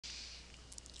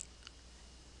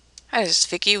Hi, this is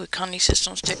Vicky with Conde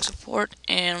Systems Tech Support,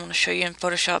 and I'm going to show you in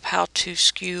Photoshop how to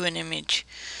skew an image.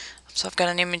 So I've got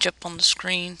an image up on the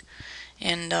screen,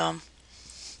 and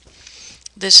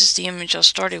this is the image I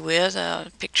started with,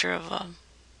 a picture of a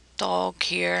dog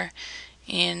here.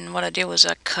 And what I did was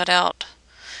I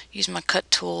used my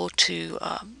cut tool to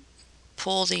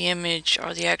pull the image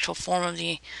or the actual form of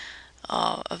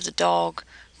the dog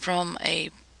from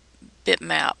a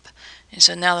bitmap. And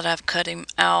so now that I've cut him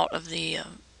out of the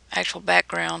actual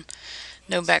background,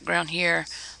 no background here,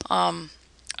 I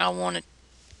want to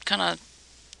kind of,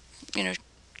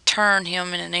 turn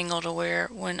him in an angle to where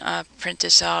when I print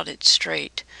this out it's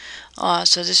straight.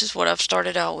 So this is what I've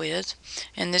started out with,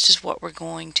 and this is what we're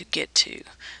going to get to.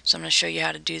 So I'm going to show you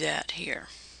how to do that here.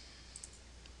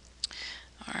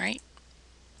 Alright,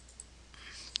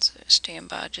 so stand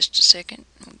by just a second.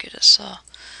 We'll get us a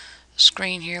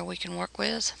screen here we can work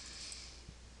with.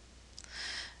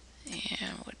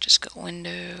 And we'll just go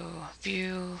Window,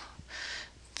 View,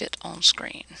 Fit on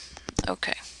Screen.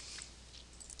 Okay.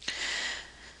 I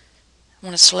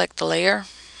want to select the layer.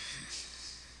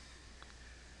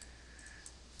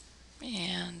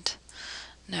 And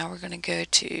now we're going to go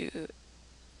to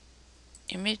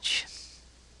Image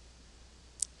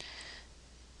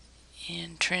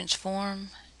and Transform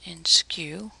and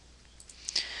Skew.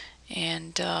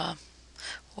 And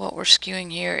what we're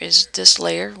skewing here is this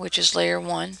layer, which is layer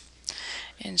 1.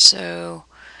 And so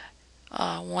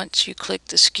once you click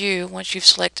the skew, once you've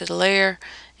selected a layer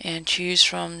and choose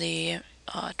from the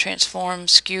Transform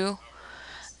Skew,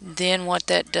 then what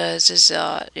that does is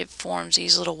it forms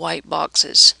these little white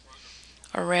boxes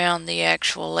around the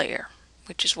actual layer,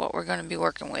 which is what we're going to be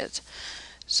working with.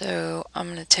 So I'm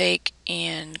going to take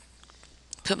and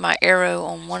put my arrow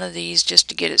on one of these just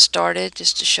to get it started,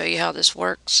 just to show you how this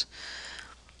works.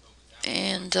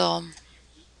 And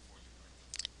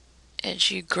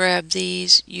as you grab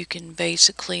these, you can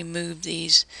basically move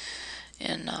these,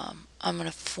 and I'm going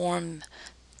to form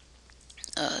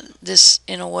this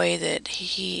in a way that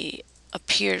he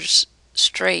appears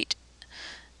straight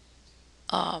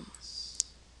in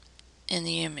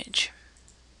the image.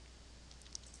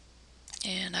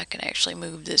 And I can actually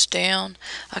move this down.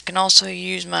 I can also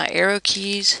use my arrow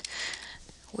keys,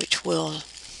 which will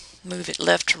move it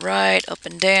left to right, up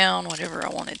and down, whatever I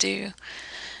want to do.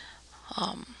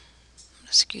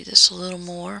 Skew this a little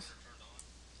more,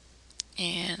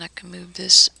 and I can move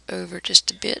this over just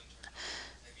a bit.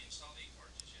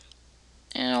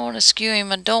 And I want to skew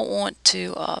him. I don't want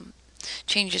to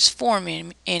change his form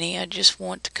any. I just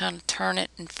want to kind of turn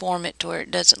it and form it to where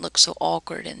it doesn't look so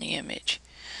awkward in the image.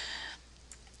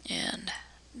 And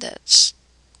that's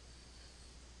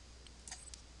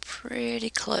pretty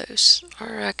close.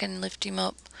 Or I can lift him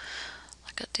up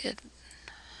like I did.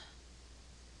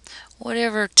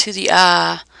 Whatever to the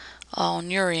eye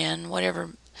on your end, whatever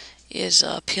is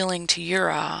appealing to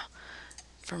your eye.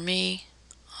 For me,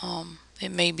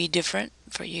 it may be different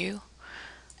for you,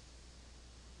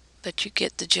 but you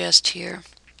get the gist here.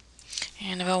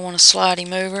 And if I want to slide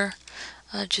him over,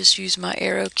 I just use my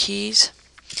arrow keys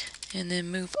and then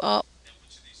move up,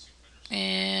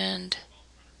 and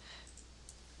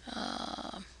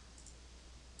I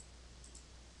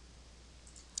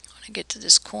want to get to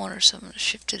this corner, so I'm going to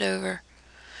shift it over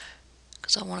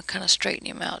because I want to kind of straighten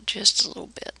him out just a little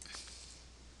bit.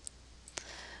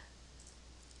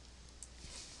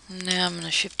 Now I'm going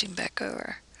to shift him back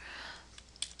over.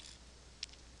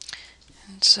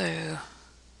 And so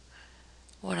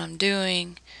what I'm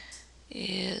doing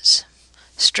is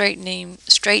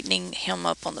straightening him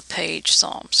up on the page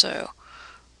some. So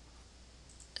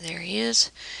there he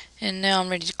is. And now I'm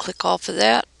ready to click off of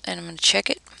that, and I'm going to check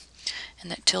it,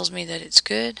 and that tells me that it's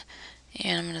good.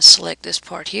 And I'm going to select this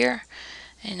part here,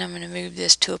 and I'm going to move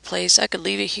this to a place. I could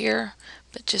leave it here,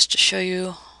 but just to show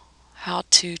you how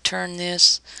to turn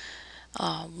this,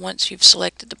 once you've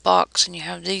selected the box and you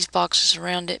have these boxes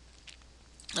around it,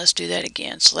 let's do that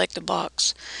again. Select the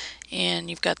box, and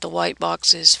you've got the white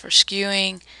boxes for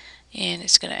skewing, and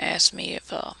it's going to ask me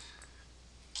if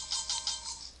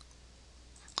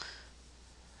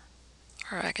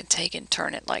or I can take and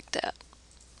turn it like that.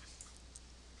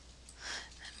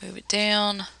 Move it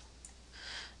down,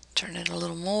 turn it a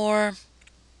little more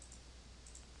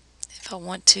if I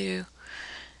want to,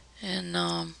 and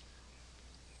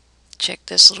check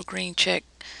this little green check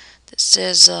that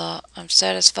says I'm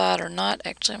satisfied or not.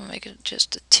 Actually, I'm going to make it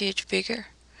just a tidge bigger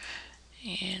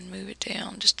and move it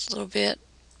down just a little bit.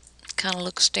 Kind of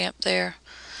looks stamped there.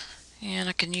 And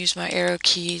I can use my arrow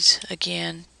keys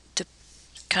again to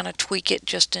kind of tweak it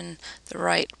just in the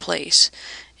right place.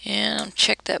 And I'll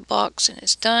check that box, and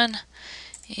it's done.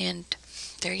 And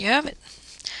there you have it.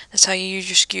 That's how you use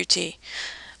your Skew T.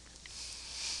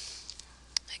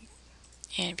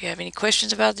 And if you have any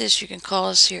questions about this, you can call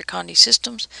us here at Condi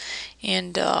Systems,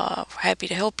 and we're happy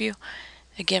to help you.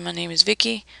 Again, my name is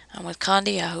Vicky. I'm with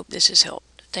Condi. I hope this has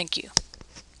helped. Thank you.